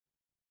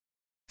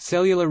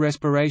Cellular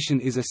respiration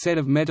is a set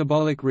of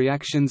metabolic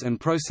reactions and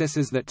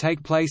processes that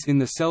take place in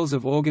the cells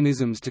of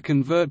organisms to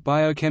convert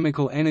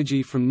biochemical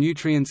energy from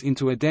nutrients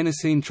into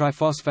adenosine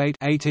triphosphate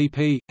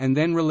 (ATP), and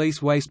then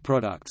release waste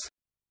products.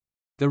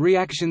 The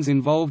reactions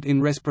involved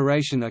in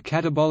respiration are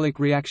catabolic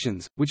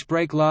reactions, which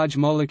break large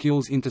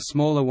molecules into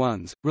smaller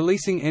ones,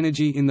 releasing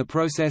energy in the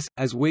process,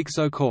 as weak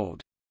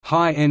so-called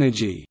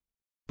high-energy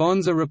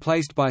bonds are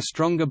replaced by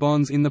stronger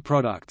bonds in the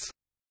products.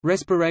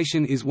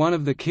 Respiration is one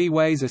of the key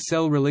ways a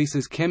cell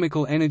releases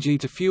chemical energy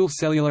to fuel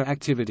cellular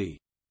activity.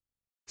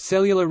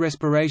 Cellular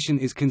respiration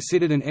is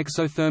considered an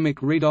exothermic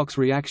redox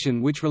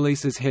reaction which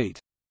releases heat.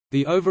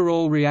 The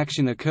overall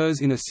reaction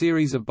occurs in a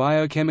series of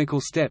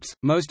biochemical steps,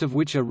 most of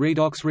which are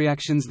redox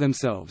reactions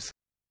themselves.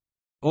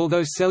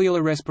 Although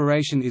cellular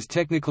respiration is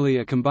technically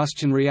a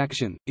combustion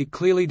reaction, it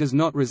clearly does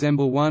not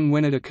resemble one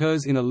when it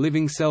occurs in a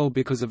living cell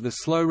because of the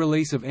slow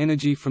release of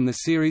energy from the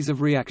series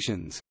of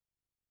reactions.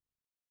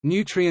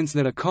 Nutrients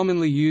that are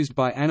commonly used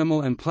by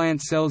animal and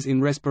plant cells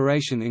in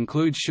respiration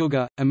include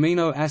sugar,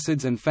 amino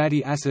acids and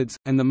fatty acids,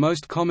 and the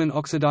most common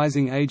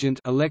oxidizing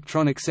agent,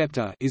 electron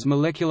acceptor, is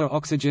molecular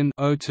oxygen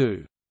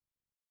O2.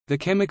 The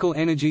chemical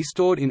energy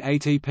stored in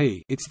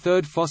ATP, its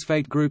third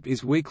phosphate group,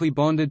 is weakly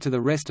bonded to the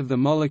rest of the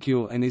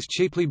molecule and is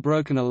cheaply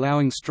broken,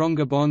 allowing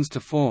stronger bonds to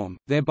form,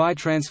 thereby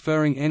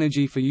transferring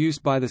energy for use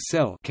by the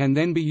cell, can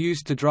then be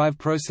used to drive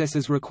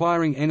processes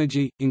requiring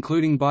energy,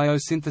 including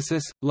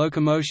biosynthesis,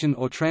 locomotion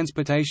or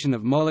transportation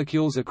of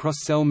molecules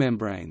across cell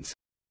membranes.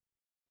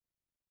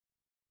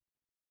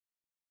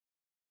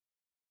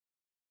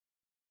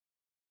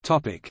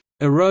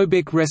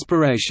 Aerobic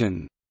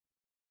respiration.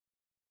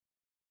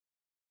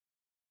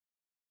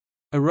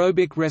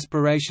 Aerobic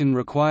respiration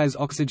requires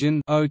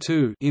oxygen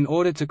O2 in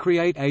order to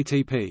create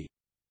ATP.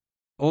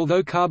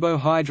 Although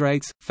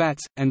carbohydrates,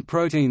 fats, and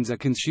proteins are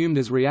consumed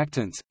as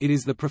reactants, it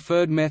is the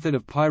preferred method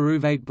of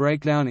pyruvate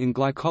breakdown in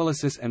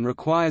glycolysis and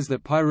requires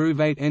that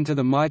pyruvate enter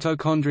the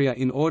mitochondria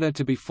in order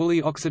to be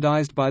fully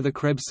oxidized by the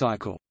Krebs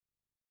cycle.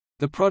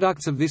 The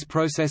products of this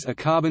process are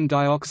carbon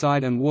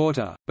dioxide and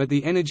water, but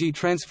the energy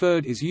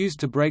transferred is used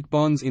to break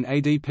bonds in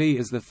ADP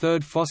as the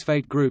third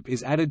phosphate group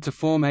is added to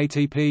form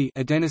ATP,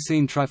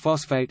 adenosine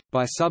triphosphate,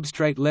 by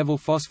substrate-level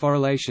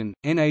phosphorylation,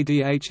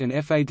 NADH and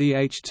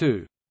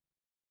FADH2.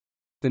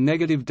 The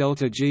negative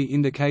delta G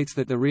indicates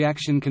that the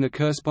reaction can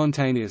occur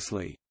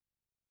spontaneously.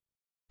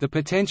 The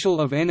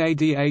potential of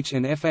NADH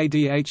and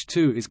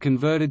FADH2 is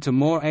converted to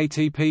more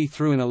ATP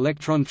through an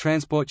electron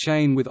transport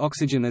chain with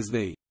oxygen as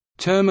the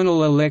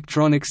terminal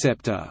electron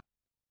acceptor.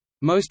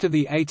 Most of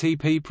the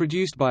ATP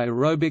produced by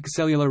aerobic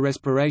cellular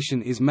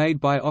respiration is made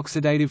by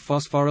oxidative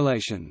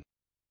phosphorylation.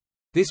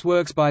 This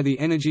works by the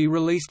energy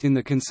released in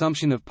the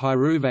consumption of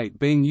pyruvate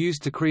being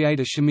used to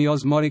create a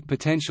chemiosmotic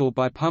potential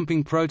by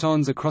pumping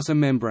protons across a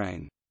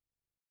membrane.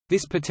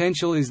 This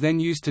potential is then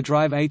used to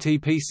drive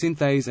ATP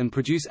synthase and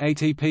produce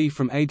ATP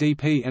from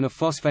ADP and a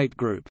phosphate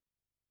group.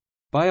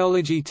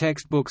 Biology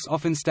textbooks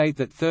often state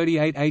that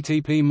 38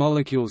 ATP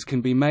molecules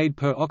can be made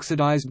per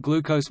oxidized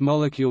glucose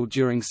molecule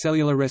during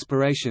cellular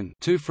respiration,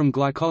 2 from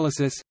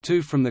glycolysis,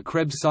 2 from the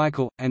Krebs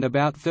cycle, and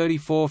about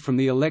 34 from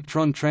the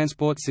electron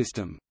transport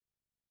system.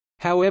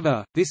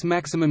 However, this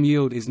maximum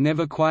yield is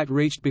never quite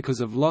reached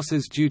because of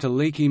losses due to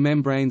leaky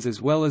membranes as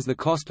well as the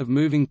cost of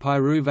moving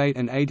pyruvate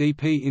and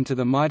ADP into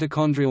the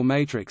mitochondrial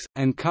matrix,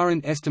 and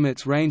current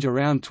estimates range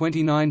around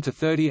 29 to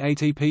 30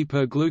 ATP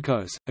per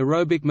glucose.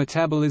 Aerobic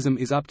metabolism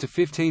is up to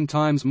 15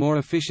 times more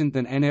efficient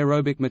than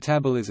anaerobic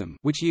metabolism,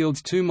 which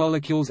yields 2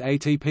 molecules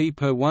ATP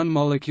per 1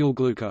 molecule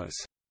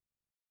glucose.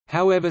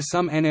 However,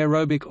 some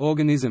anaerobic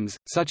organisms,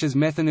 such as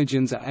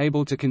methanogens, are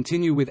able to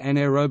continue with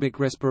anaerobic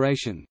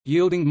respiration,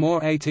 yielding more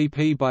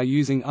ATP by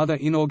using other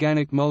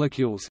inorganic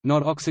molecules,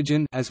 not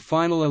oxygen, as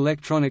final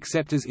electron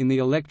acceptors in the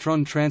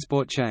electron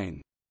transport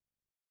chain.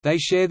 They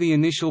share the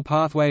initial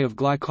pathway of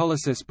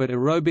glycolysis, but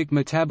aerobic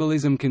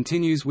metabolism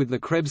continues with the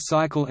Krebs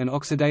cycle and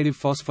oxidative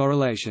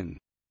phosphorylation.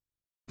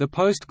 The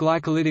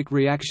post-glycolytic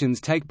reactions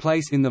take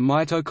place in the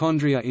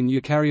mitochondria in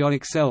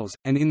eukaryotic cells,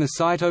 and in the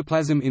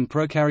cytoplasm in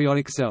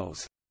prokaryotic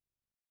cells.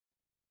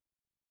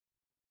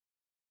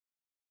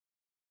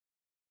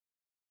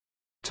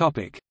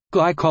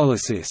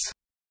 Glycolysis.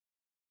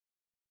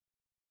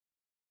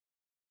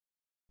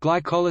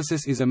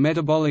 Glycolysis is a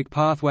metabolic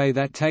pathway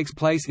that takes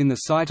place in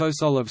the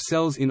cytosol of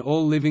cells in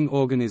all living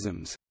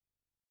organisms.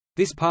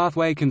 This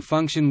pathway can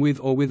function with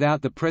or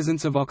without the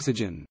presence of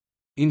oxygen.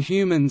 In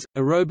humans,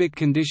 aerobic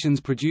conditions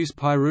produce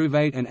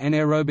pyruvate and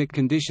anaerobic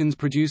conditions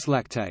produce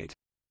lactate.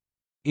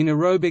 In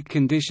aerobic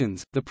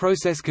conditions, the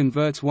process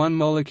converts 1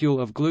 molecule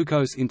of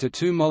glucose into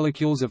 2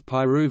 molecules of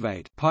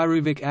pyruvate,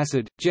 pyruvic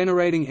acid,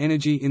 generating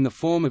energy in the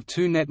form of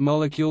 2 net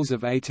molecules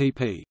of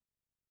ATP.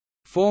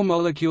 4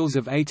 molecules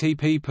of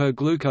ATP per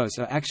glucose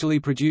are actually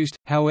produced,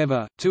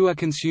 however, 2 are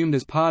consumed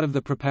as part of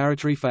the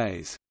preparatory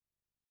phase.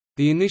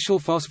 The initial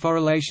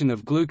phosphorylation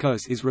of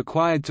glucose is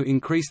required to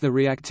increase the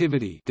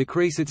reactivity,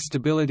 decrease its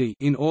stability,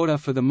 in order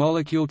for the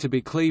molecule to be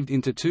cleaved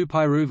into 2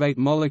 pyruvate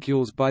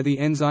molecules by the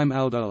enzyme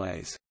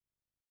aldolase.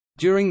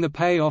 During the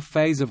payoff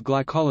phase of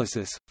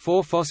glycolysis,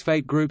 4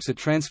 phosphate groups are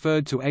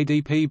transferred to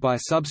ADP by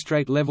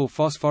substrate-level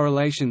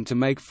phosphorylation to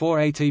make 4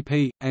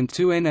 ATP, and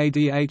 2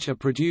 NADH are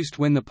produced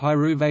when the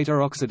pyruvate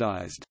are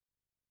oxidized.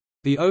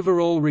 The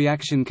overall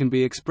reaction can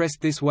be expressed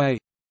this way: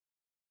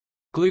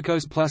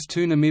 glucose plus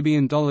 2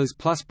 Namibian dollars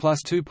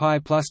plus 2 pi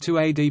plus 2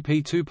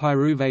 ADP 2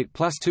 pyruvate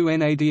plus 2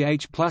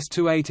 NADH plus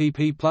 2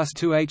 ATP plus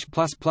 2H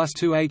plus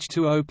 2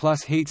 H2O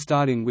plus heat.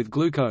 Starting with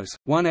glucose,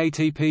 1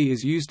 ATP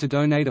is used to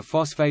donate a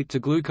phosphate to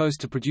glucose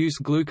to produce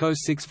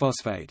glucose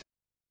 6-phosphate.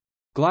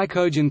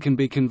 Glycogen can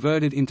be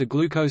converted into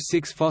glucose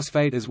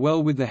 6-phosphate as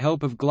well with the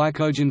help of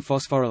glycogen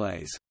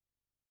phosphorylase.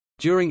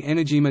 During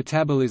energy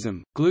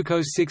metabolism,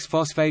 glucose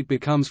 6-phosphate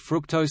becomes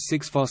fructose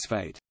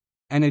 6-phosphate.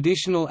 An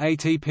additional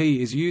ATP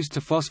is used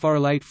to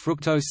phosphorylate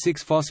fructose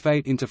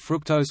 6-phosphate into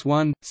fructose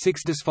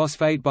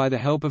 1,6-disphosphate by the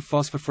help of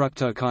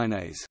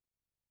phosphofructokinase.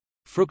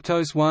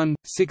 Fructose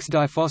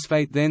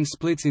 1,6-diphosphate then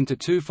splits into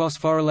 2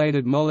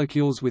 phosphorylated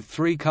molecules with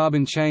 3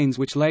 carbon chains,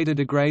 which later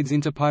degrades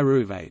into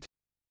pyruvate.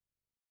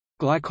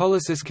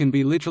 Glycolysis can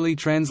be literally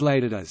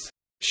translated as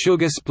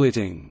sugar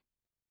splitting.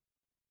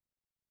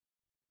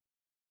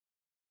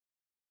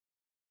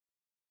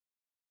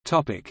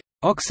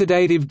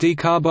 Oxidative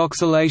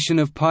decarboxylation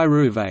of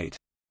pyruvate.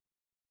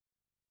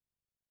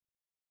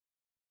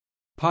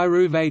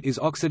 Pyruvate is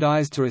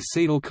oxidized to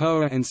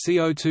acetyl-CoA and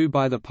CO2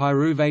 by the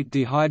pyruvate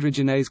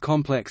dehydrogenase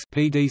complex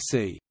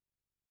 (PDC).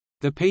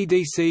 The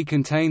PDC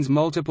contains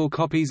multiple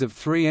copies of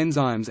 3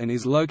 enzymes and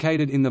is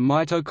located in the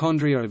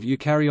mitochondria of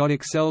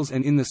eukaryotic cells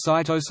and in the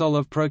cytosol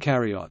of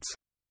prokaryotes.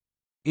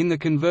 In the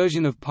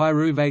conversion of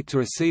pyruvate to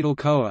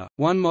acetyl-CoA,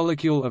 1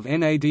 molecule of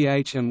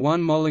NADH and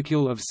 1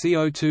 molecule of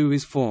CO2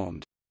 is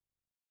formed.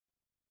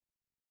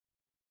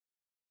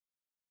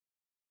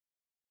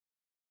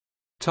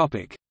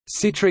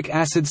 Citric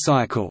acid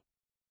cycle.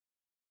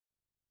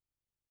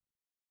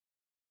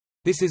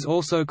 This is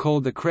also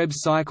called the Krebs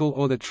cycle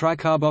or the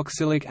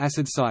tricarboxylic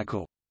acid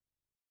cycle.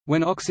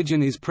 When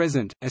oxygen is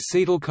present,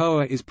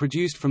 acetyl-CoA is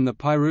produced from the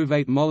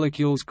pyruvate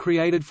molecules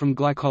created from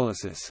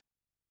glycolysis.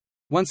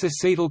 Once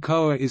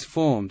acetyl-CoA is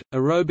formed,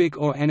 aerobic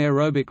or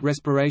anaerobic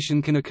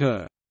respiration can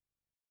occur.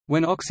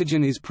 When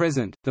oxygen is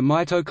present, the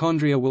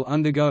mitochondria will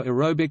undergo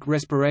aerobic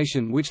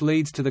respiration, which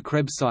leads to the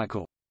Krebs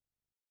cycle.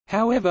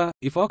 However,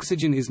 if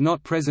oxygen is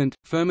not present,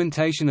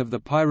 fermentation of the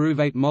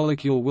pyruvate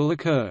molecule will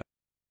occur.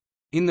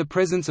 In the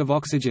presence of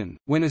oxygen,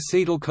 when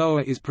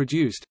acetyl-CoA is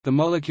produced, the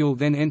molecule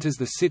then enters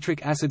the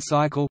citric acid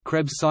cycle,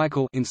 Krebs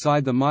cycle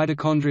inside the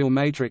mitochondrial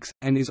matrix,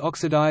 and is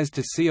oxidized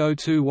to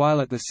CO2 while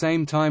at the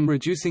same time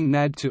reducing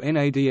NAD to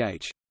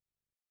NADH.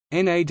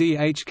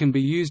 NADH can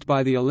be used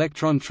by the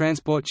electron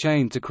transport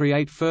chain to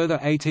create further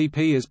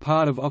ATP as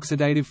part of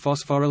oxidative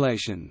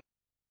phosphorylation.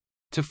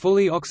 To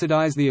fully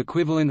oxidize the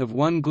equivalent of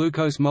 1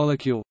 glucose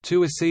molecule,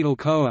 2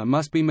 acetyl-CoA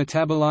must be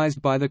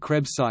metabolized by the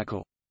Krebs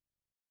cycle.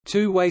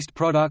 2 waste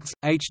products,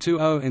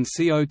 H2O and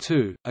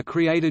CO2, are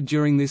created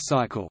during this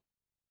cycle.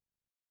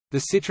 The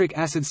citric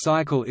acid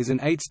cycle is an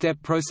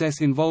 8-step process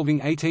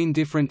involving 18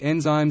 different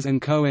enzymes and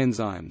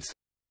coenzymes.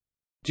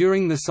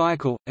 During the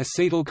cycle,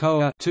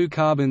 acetyl-CoA 2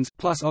 carbons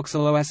plus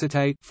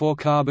oxaloacetate 4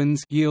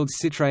 carbons yields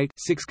citrate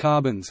 6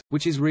 carbons,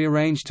 which is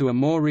rearranged to a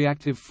more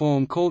reactive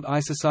form called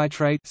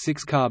isocitrate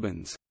 6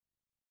 carbons.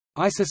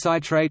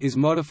 Isocitrate is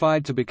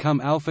modified to become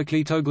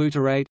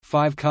alpha-ketoglutarate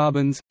 5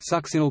 carbons,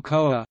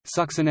 succinyl-CoA,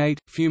 succinate,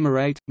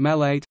 fumarate,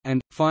 malate,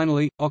 and,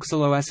 finally,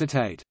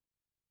 oxaloacetate.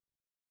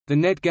 The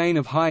net gain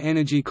of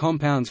high-energy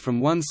compounds from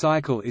one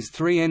cycle is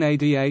 3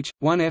 NADH,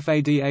 1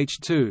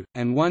 FADH2,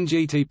 and 1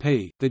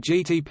 GTP. The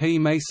GTP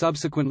may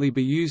subsequently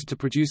be used to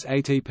produce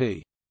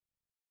ATP.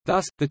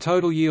 Thus, the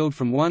total yield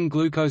from one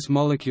glucose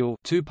molecule,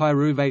 2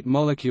 pyruvate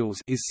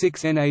molecules, is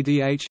 6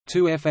 NADH,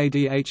 2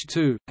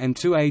 FADH2, and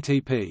 2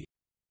 ATP.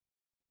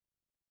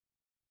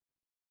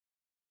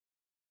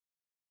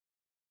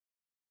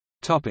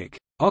 Topic: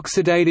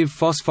 Oxidative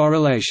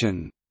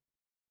phosphorylation.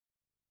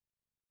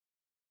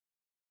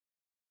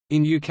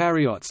 In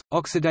eukaryotes,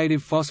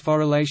 oxidative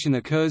phosphorylation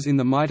occurs in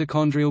the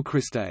mitochondrial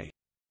cristae.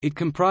 It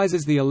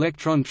comprises the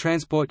electron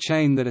transport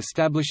chain that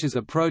establishes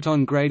a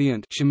proton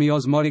gradient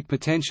chemiosmotic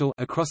potential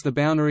across the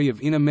boundary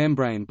of inner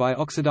membrane by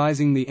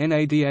oxidizing the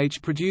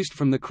NADH produced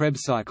from the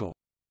Krebs cycle.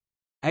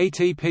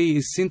 ATP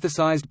is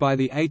synthesized by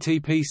the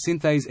ATP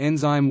synthase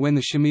enzyme when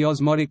the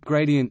chemiosmotic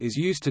gradient is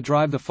used to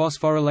drive the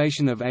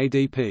phosphorylation of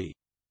ADP.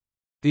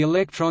 The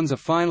electrons are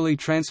finally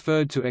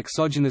transferred to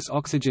exogenous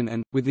oxygen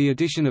and, with the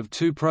addition of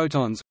 2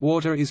 protons,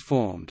 water is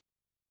formed.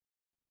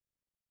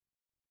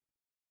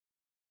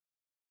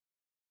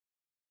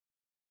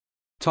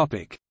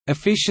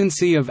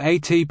 Efficiency of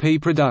ATP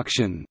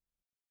production.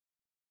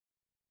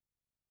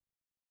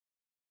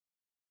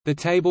 The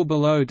table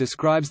below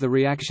describes the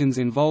reactions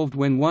involved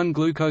when one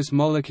glucose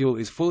molecule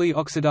is fully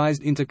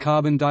oxidized into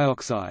carbon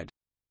dioxide.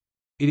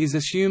 It is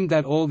assumed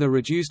that all the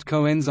reduced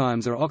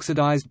coenzymes are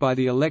oxidized by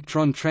the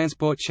electron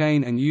transport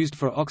chain and used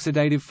for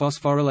oxidative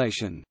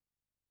phosphorylation.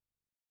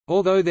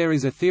 Although there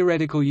is a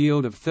theoretical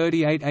yield of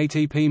 38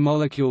 ATP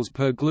molecules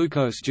per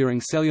glucose during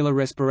cellular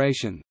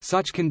respiration,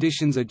 such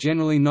conditions are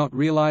generally not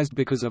realized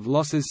because of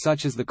losses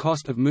such as the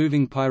cost of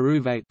moving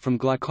pyruvate from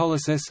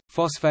glycolysis,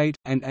 phosphate,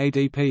 and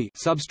ADP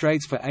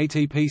substrates for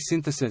ATP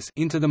synthesis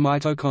into the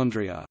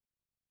mitochondria.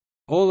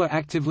 All are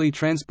actively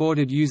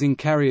transported using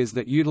carriers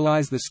that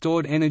utilize the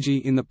stored energy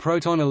in the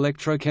proton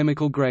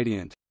electrochemical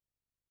gradient.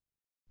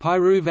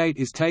 Pyruvate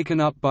is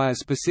taken up by a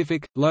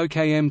specific, low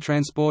Km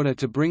transporter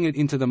to bring it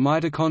into the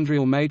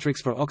mitochondrial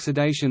matrix for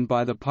oxidation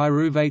by the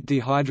pyruvate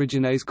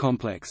dehydrogenase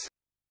complex.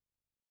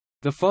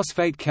 The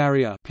phosphate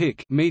carrier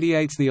 (PIC)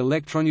 mediates the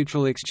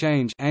electroneutral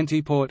exchange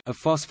antiport of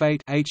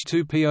phosphate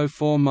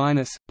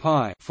H2PO4-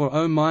 Pi for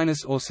O-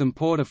 or some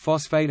port of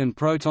phosphate and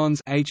protons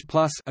H+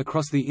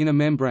 across the inner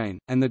membrane,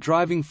 and the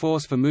driving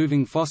force for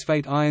moving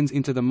phosphate ions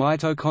into the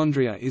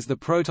mitochondria is the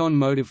proton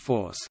motive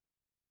force.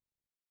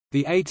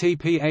 The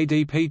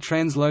ATP-ADP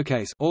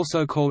translocase,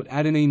 also called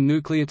adenine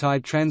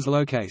nucleotide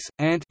translocase,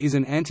 ANT, is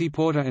an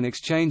antiporter and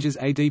exchanges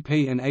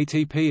ADP and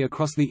ATP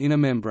across the inner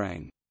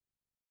membrane.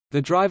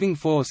 The driving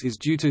force is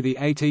due to the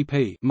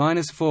ATP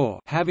 -4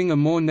 having a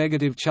more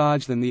negative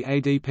charge than the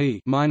ADP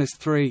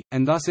 -3,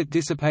 and thus it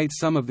dissipates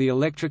some of the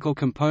electrical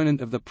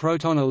component of the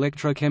proton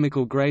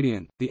electrochemical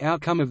gradient. The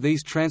outcome of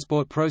these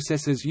transport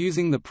processes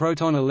using the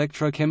proton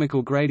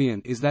electrochemical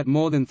gradient is that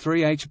more than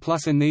 3 H+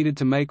 are needed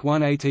to make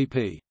 1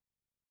 ATP.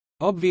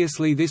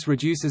 Obviously this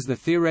reduces the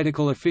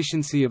theoretical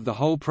efficiency of the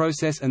whole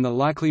process, and the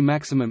likely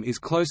maximum is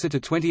closer to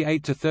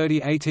 28 to 30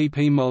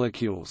 ATP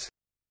molecules.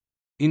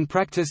 In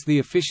practice the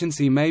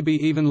efficiency may be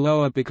even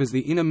lower because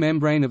the inner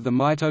membrane of the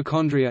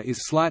mitochondria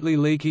is slightly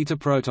leaky to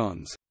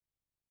protons.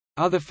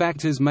 Other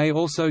factors may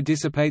also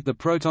dissipate the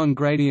proton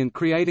gradient,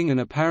 creating an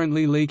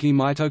apparently leaky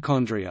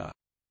mitochondria.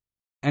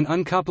 An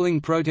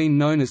uncoupling protein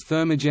known as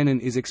thermogenin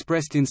is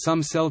expressed in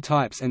some cell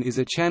types and is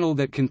a channel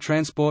that can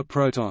transport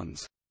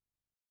protons.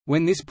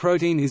 When this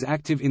protein is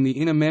active in the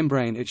inner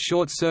membrane, it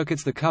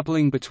short-circuits the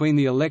coupling between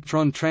the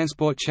electron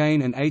transport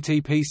chain and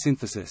ATP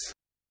synthesis.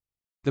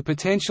 The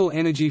potential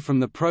energy from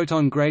the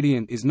proton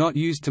gradient is not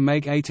used to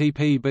make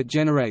ATP but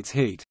generates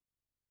heat.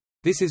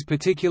 This is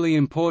particularly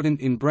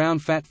important in brown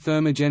fat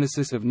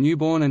thermogenesis of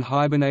newborn and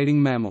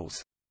hibernating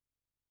mammals.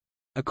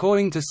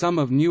 According to some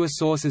of newer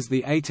sources,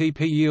 the ATP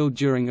yield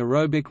during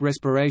aerobic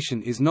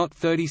respiration is not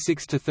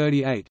 36 to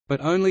 38,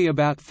 but only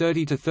about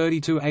 30 to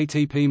 32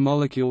 ATP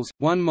molecules,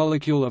 1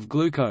 molecule of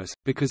glucose,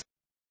 because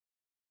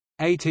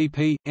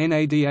ATP,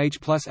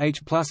 NADH plus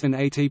H plus and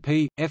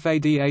ATP,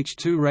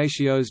 FADH2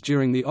 ratios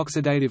during the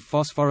oxidative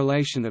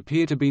phosphorylation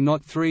appear to be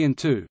not 3 and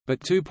 2, but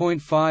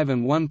 2.5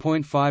 and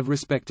 1.5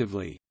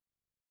 respectively.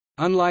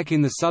 Unlike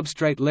in the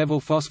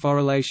substrate-level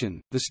phosphorylation,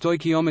 the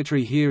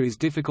stoichiometry here is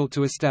difficult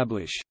to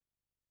establish.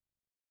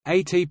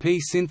 ATP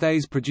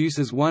synthase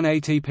produces 1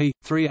 ATP,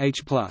 3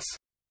 H+.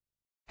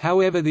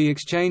 However, the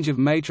exchange of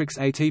matrix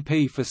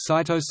ATP for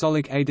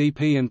cytosolic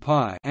ADP and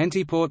Pi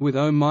antiport with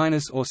O-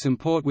 or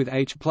symport with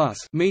H+,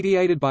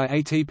 mediated by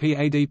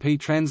ATP-ADP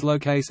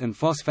translocase and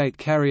phosphate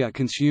carrier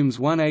consumes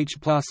 1 H+,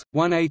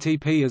 1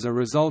 ATP as a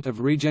result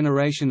of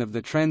regeneration of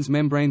the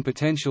transmembrane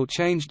potential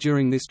change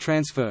during this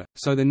transfer,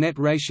 so the net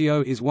ratio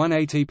is 1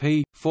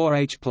 ATP, 4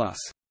 H+.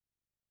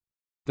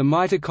 The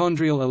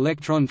mitochondrial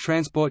electron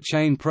transport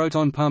chain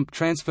proton pump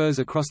transfers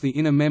across the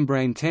inner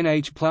membrane 10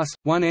 H+,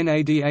 1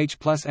 NADH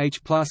plus H+,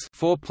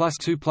 4 plus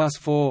 2 plus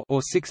 4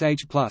 or 6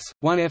 H+,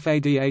 1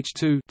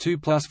 FADH2 2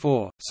 plus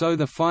 4, so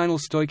the final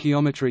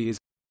stoichiometry is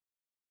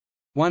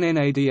 1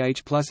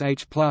 NADH plus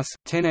H+,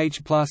 10 H+,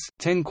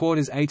 10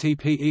 quarters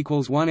ATP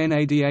equals 1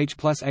 NADH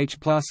plus H+,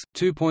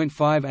 2.5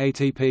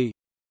 ATP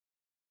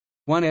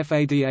 1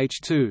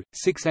 FADH2,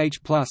 6 H+,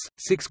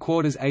 6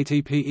 quarters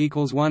ATP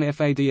equals 1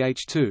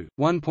 FADH2,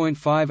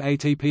 1.5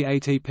 ATP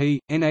ATP,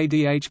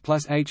 NADH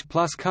plus H+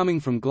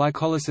 coming from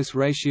glycolysis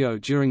ratio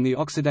during the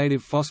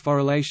oxidative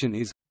phosphorylation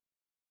is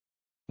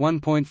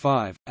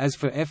 1.5. As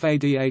for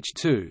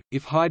FADH2,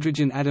 if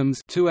hydrogen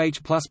atoms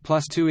 2H++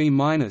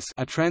 2E-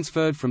 are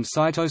transferred from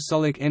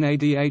cytosolic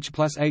NADH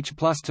plus H+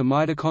 to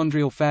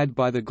mitochondrial FAD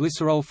by the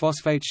glycerol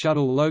phosphate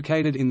shuttle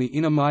located in the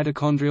inner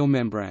mitochondrial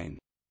membrane.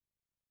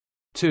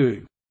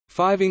 2.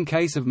 5 In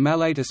case of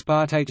malate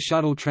aspartate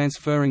shuttle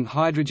transferring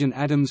hydrogen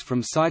atoms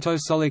from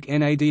cytosolic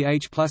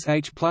NADH plus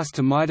H+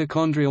 to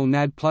mitochondrial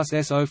NAD plus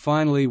SO.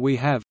 Finally we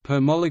have,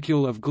 per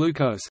molecule of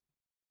glucose,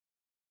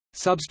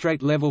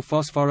 substrate-level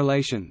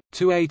phosphorylation,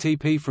 2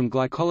 ATP from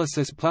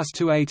glycolysis plus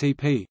 2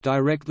 ATP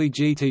directly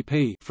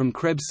GTP from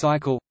Krebs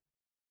cycle,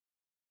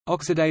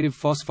 oxidative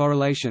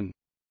phosphorylation,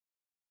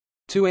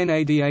 2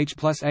 NADH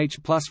plus H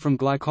plus from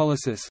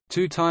glycolysis,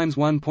 2 times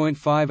 1.5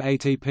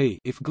 ATP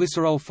if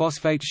glycerol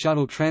phosphate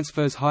shuttle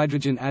transfers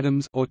hydrogen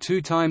atoms, or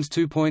 2 times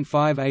 2.5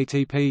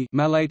 ATP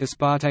malate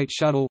aspartate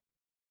shuttle,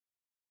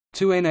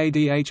 2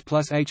 NADH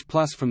plus H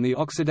plus from the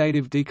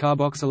oxidative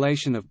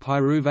decarboxylation of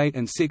pyruvate,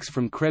 and 6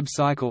 from Krebs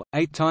cycle,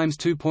 8 times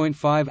 2.5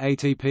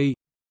 ATP,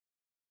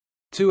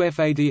 2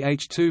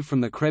 FADH2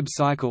 from the Krebs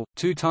cycle,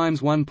 2 times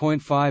 1.5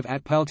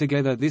 ATP.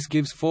 Together this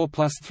gives 4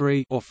 plus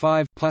 3 or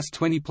 5 plus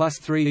 20 plus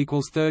 3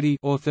 equals 30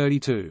 or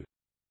 32.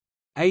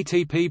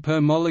 ATP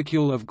per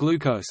molecule of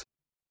glucose.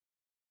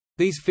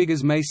 These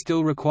figures may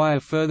still require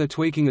further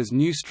tweaking as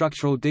new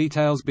structural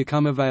details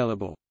become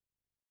available.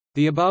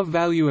 The above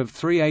value of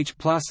 3H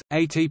plus,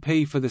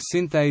 ATP for the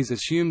synthase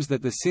assumes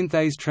that the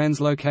synthase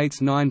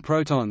translocates 9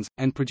 protons,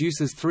 and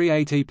produces 3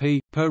 ATP,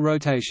 per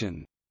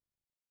rotation.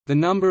 The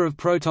number of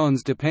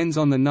protons depends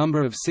on the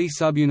number of C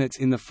subunits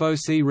in the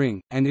Fo-C ring,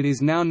 and it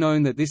is now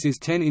known that this is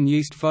 10 in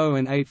yeast Fo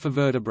and 8 for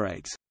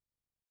vertebrates.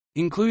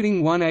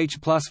 Including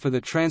 1H+ for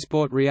the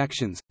transport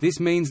reactions,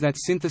 this means that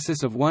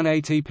synthesis of 1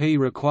 ATP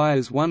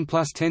requires 1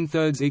 plus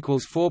 10^3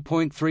 equals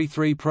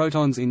 4.33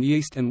 protons in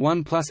yeast and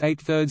 1 plus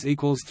 8^3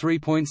 equals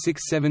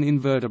 3.67 in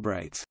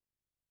vertebrates.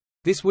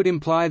 This would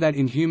imply that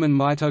in human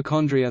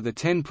mitochondria the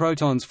 10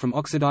 protons from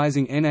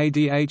oxidizing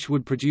NADH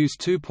would produce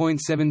 2.72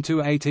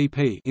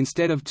 ATP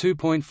instead of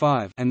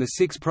 2.5, and the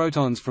 6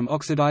 protons from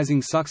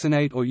oxidizing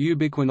succinate or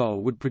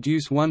ubiquinol would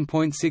produce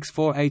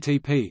 1.64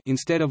 ATP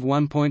instead of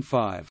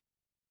 1.5.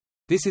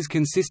 This is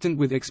consistent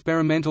with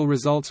experimental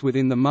results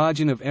within the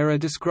margin of error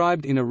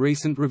described in a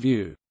recent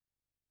review.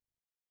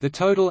 The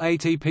total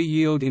ATP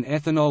yield in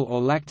ethanol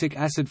or lactic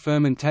acid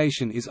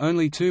fermentation is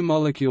only 2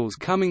 molecules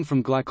coming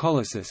from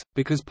glycolysis,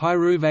 because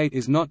pyruvate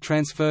is not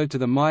transferred to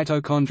the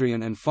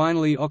mitochondrion and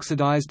finally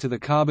oxidized to the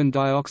carbon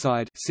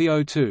dioxide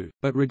 (CO2),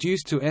 but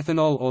reduced to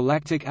ethanol or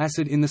lactic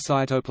acid in the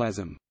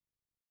cytoplasm.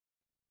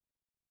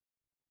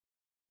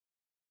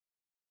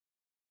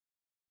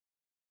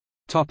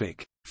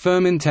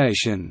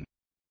 Fermentation.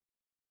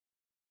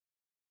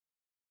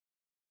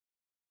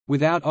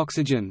 Without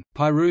oxygen,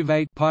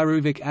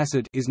 pyruvic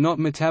acid is not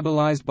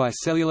metabolized by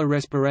cellular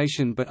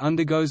respiration but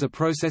undergoes a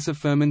process of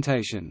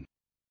fermentation.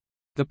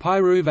 The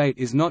pyruvate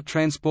is not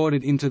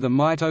transported into the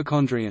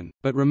mitochondrion,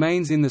 but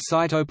remains in the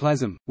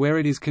cytoplasm, where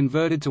it is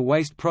converted to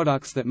waste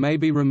products that may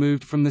be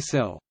removed from the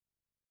cell.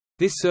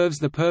 This serves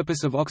the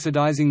purpose of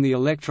oxidizing the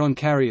electron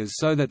carriers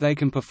so that they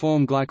can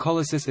perform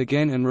glycolysis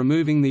again and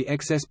removing the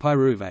excess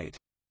pyruvate.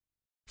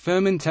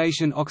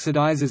 Fermentation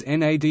oxidizes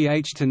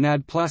NADH to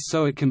NAD+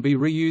 so it can be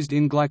reused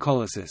in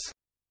glycolysis.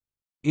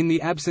 In the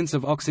absence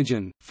of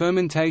oxygen,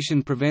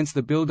 fermentation prevents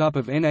the buildup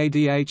of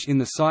NADH in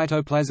the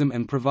cytoplasm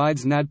and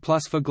provides NAD+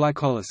 for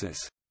glycolysis.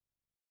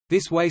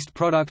 This waste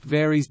product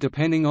varies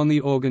depending on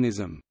the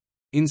organism.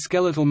 In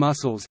skeletal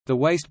muscles, the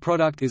waste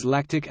product is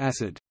lactic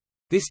acid.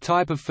 This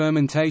type of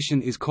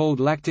fermentation is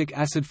called lactic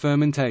acid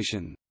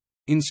fermentation.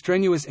 In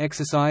strenuous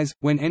exercise,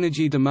 when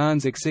energy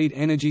demands exceed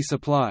energy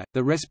supply,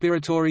 the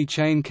respiratory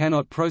chain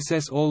cannot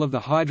process all of the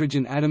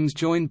hydrogen atoms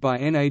joined by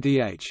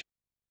NADH.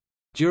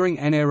 During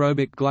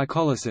anaerobic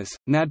glycolysis,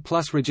 NAD+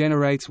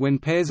 regenerates when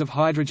pairs of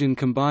hydrogen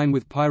combine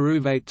with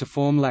pyruvate to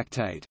form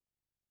lactate.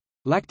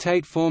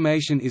 Lactate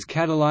formation is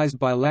catalyzed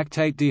by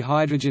lactate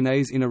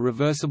dehydrogenase in a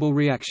reversible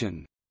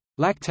reaction.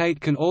 Lactate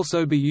can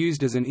also be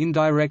used as an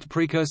indirect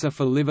precursor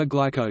for liver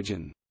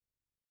glycogen.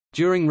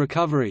 During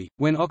recovery,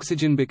 when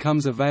oxygen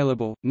becomes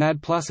available, NAD+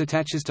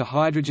 attaches to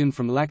hydrogen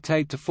from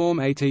lactate to form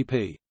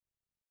ATP.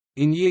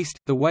 In yeast,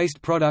 the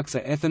waste products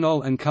are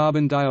ethanol and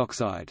carbon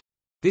dioxide.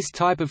 This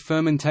type of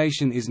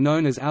fermentation is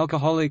known as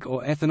alcoholic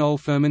or ethanol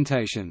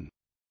fermentation.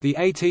 The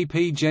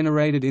ATP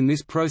generated in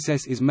this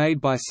process is made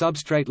by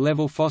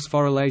substrate-level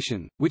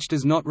phosphorylation, which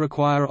does not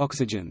require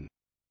oxygen.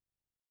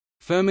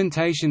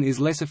 Fermentation is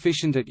less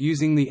efficient at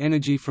using the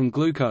energy from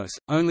glucose,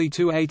 only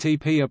 2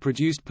 ATP are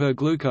produced per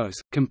glucose,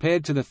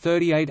 compared to the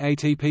 38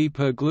 ATP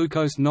per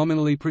glucose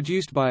nominally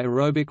produced by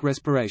aerobic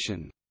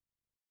respiration.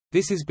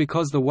 This is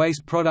because the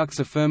waste products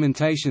of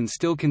fermentation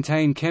still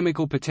contain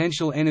chemical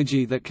potential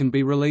energy that can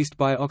be released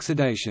by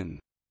oxidation.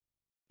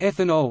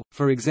 Ethanol,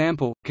 for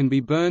example, can be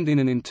burned in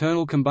an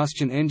internal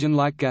combustion engine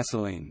like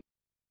gasoline.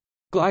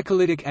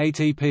 Glycolytic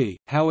ATP,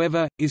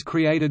 however, is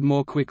created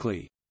more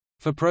quickly.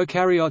 For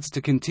prokaryotes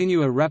to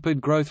continue a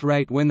rapid growth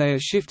rate when they are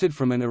shifted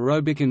from an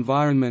aerobic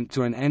environment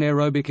to an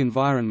anaerobic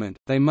environment,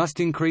 they must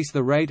increase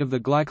the rate of the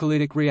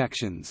glycolytic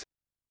reactions.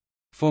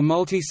 For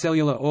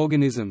multicellular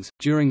organisms,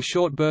 during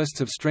short bursts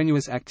of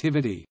strenuous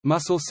activity,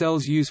 muscle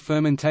cells use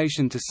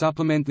fermentation to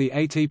supplement the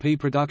ATP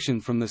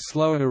production from the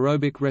slower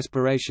aerobic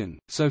respiration,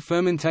 so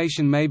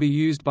fermentation may be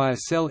used by a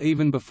cell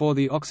even before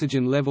the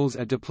oxygen levels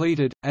are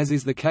depleted, as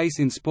is the case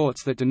in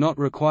sports that do not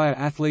require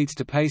athletes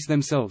to pace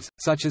themselves,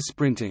 such as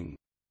sprinting.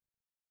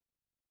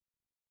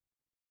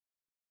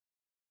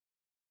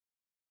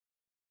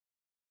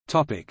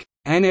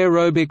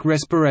 Anaerobic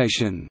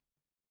respiration.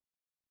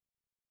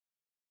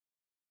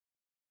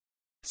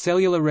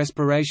 Cellular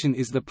respiration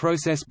is the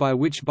process by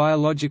which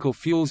biological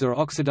fuels are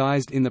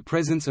oxidized in the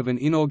presence of an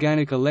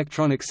inorganic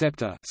electron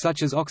acceptor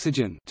such as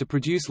oxygen to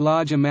produce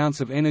large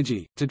amounts of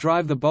energy, to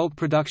drive the bulk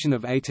production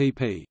of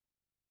ATP.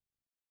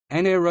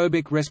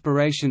 Anaerobic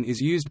respiration is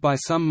used by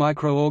some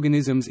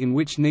microorganisms in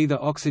which neither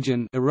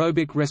oxygen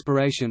aerobic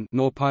respiration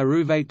nor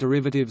pyruvate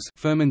derivatives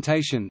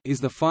fermentation is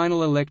the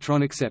final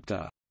electron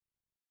acceptor.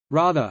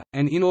 Rather,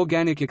 an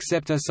inorganic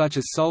acceptor such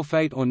as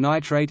sulfate or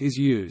nitrate is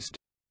used.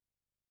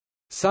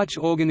 Such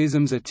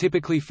organisms are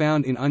typically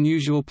found in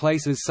unusual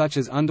places such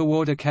as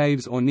underwater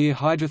caves or near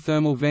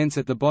hydrothermal vents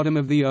at the bottom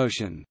of the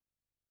ocean.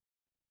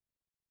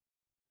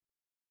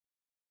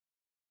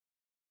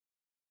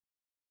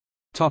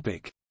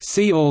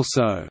 See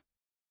also: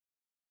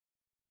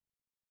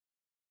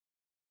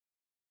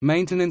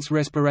 Maintenance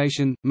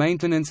respiration –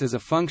 maintenance as a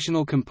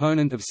functional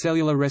component of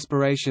cellular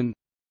respiration.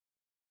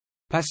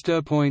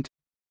 Pasteur point.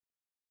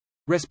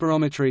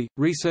 Respirometry –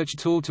 research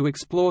tool to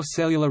explore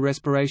cellular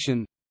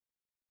respiration.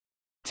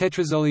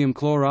 Tetrazolium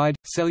chloride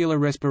 – cellular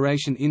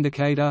respiration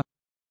indicator.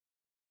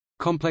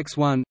 Complex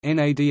 1,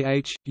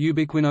 NADH,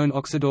 ubiquinone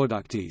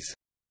oxidoreductase.